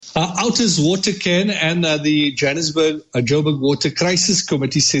Outer's water can and the Joburg Water Crisis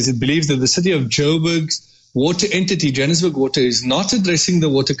Committee says it believes that the city of Joburg's water entity, Johannesburg Water, is not addressing the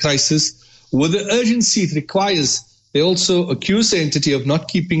water crisis with the urgency it requires. They also accuse the entity of not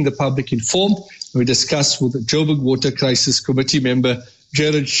keeping the public informed. We discuss with the Joburg Water Crisis Committee member,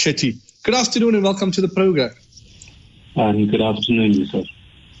 Jared Shetty. Good afternoon and welcome to the program. Good afternoon, Yusuf.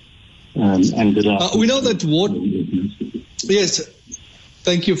 And good afternoon. We know that water... Yes,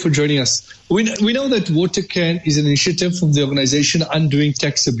 thank you for joining us. We know that WaterCan is an initiative from the organization Undoing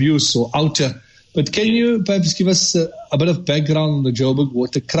Tax Abuse, or Outer. But can you perhaps give us a bit of background on the Joburg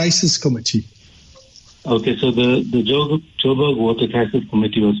Water Crisis Committee? Okay, so the Joburg Water Crisis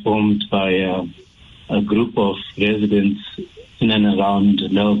Committee was formed by a group of residents in and around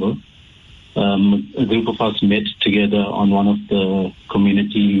Melbourne. A group of us met together on one of the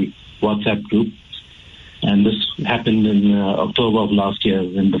community WhatsApp groups. And this happened in October of last year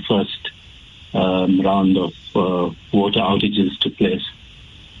when the first round of water outages took place.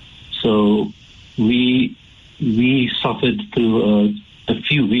 So we suffered through a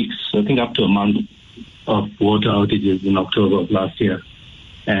few weeks, I think up to a month, of water outages in October of last year.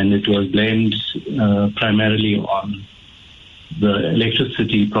 And it was blamed primarily on the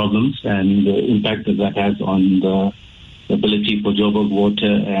electricity problems and the impact that has on the ability for Joburg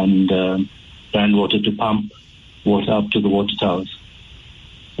Water and Rand Water to pump water up to the water towers.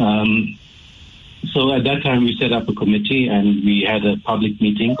 So at that time we set up a committee and we had a public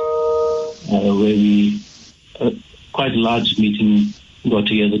meeting where quite a large meeting got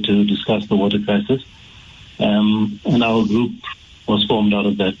together to discuss the water crisis. And our group was formed out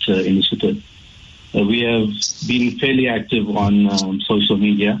of that initiative. We have been fairly active on social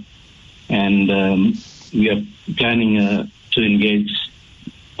media, and we are planning to engage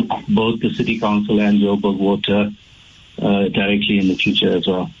both the City Council and Joburg Water directly in the future as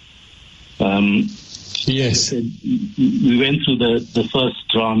well. Yes. We went through the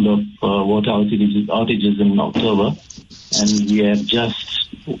first round of water outages in October, and we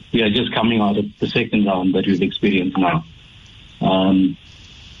are just coming out of the second round that we've experienced now.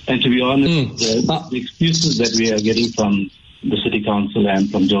 And to be honest, the excuses that we are getting from the City Council and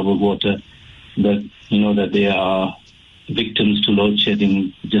from Joburg Water that they are victims to load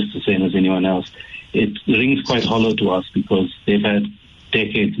shedding just the same as anyone else, it rings quite hollow to us because they've had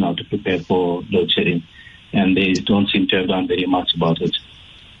decades now to prepare for load shedding and they don't seem to have done very much about it.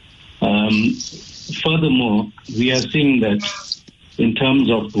 Furthermore, we are seeing that in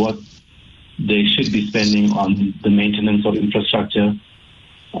terms of what they should be spending on the maintenance of infrastructure,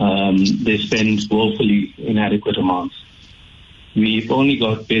 they spend woefully inadequate amounts. We've only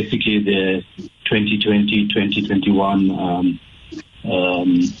got basically the 2020-2021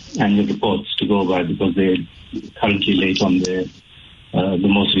 annual reports to go by because they're currently late on the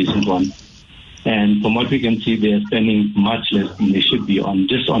most recent one. And from what we can see, they're spending much less than they should be on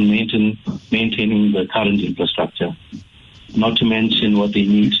maintaining the current infrastructure. Not to mention what they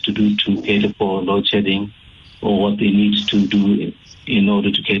need to do to cater for load shedding or what they need to do in order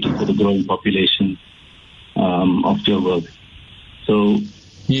to cater for the growing population of Joburg. So,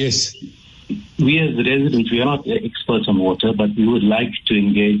 yes, we as residents, we are not experts on water, but we would like to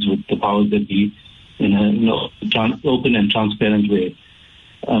engage with the powers that be in an open and transparent way.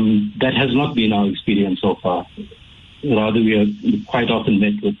 That has not been our experience so far. Rather, we are quite often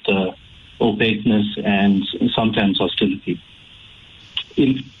met with opaqueness and sometimes hostility.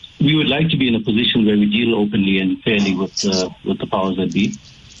 We would like to be in a position where we deal openly and fairly with the powers that be,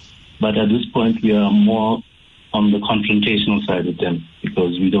 but at this point we are more on the confrontational side with them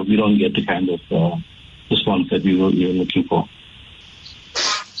because we don't get the kind of response that we were looking for.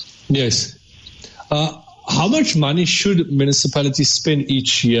 Yes. How much money should municipalities spend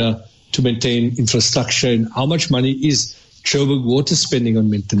each year to maintain infrastructure, and how much money is Joburg Water spending on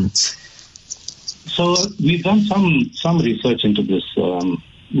maintenance? So we've done some research into this.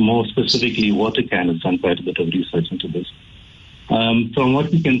 More specifically, WaterCan has done quite a bit of research into this. From what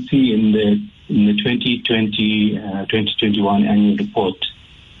we can see in the 2020-2021 annual report,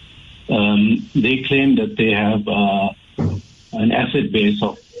 they claim that they have an asset base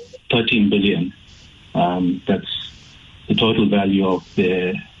of 13 billion. That's the total value of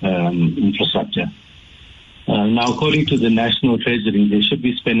their infrastructure. Now, according to the National Treasury, they should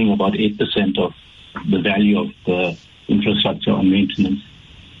be spending about 8% of the value of the infrastructure on maintenance.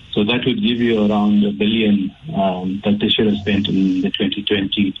 So that would give you around $1 billion that they should have spent in the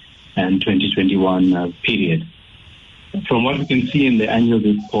 2020 and 2021 period. From what we can see in the annual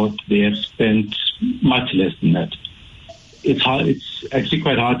report, they have spent much less than that. It's actually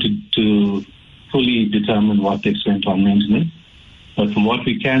quite hard to fully determine what they've spent on maintenance. But from what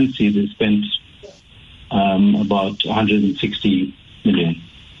we can see, they spent about 160 million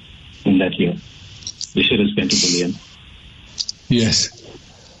in that year. They should have spent $1 billion. Yes.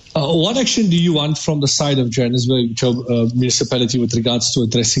 What action do you want from the side of Johannesburg municipality with regards to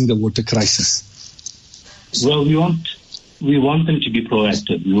addressing the water crisis? Well, we want them to be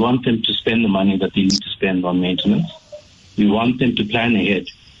proactive. We want them to spend the money that they need to spend on maintenance. We want them to plan ahead.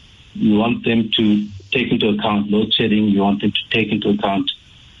 We want them to take into account load shedding. We want them to take into account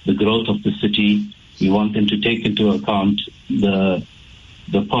the growth of the city. We want them to take into account the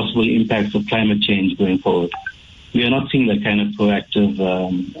possible impacts of climate change going forward. We are not seeing that kind of proactive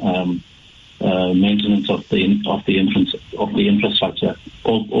maintenance of the infrastructure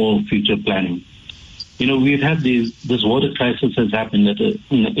or future planning. You know, we've had this water crisis has happened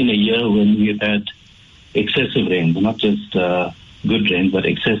in a year when we've had excessive rains, not just good rains, but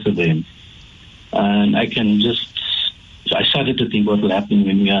excessive rains. And I started to think what will happen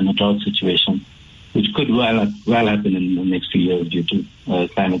when we are in a drought situation, which could well happen in the next few years due to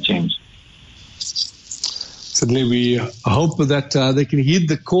climate change. Certainly, we hope that they can heed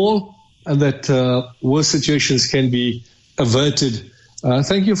the call and that worse situations can be averted.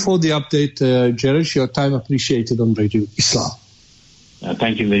 Thank you for the update, Jerish. Your time appreciated on Radio Islam.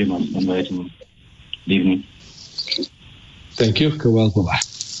 Thank you very much for inviting me. Good evening. Thank you. Bye-bye.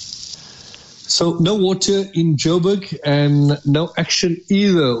 So no water in Joburg and no action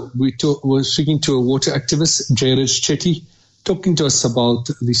either. We're speaking to a water activist, Jerish Chetty, talking to us about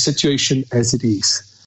the situation as it is.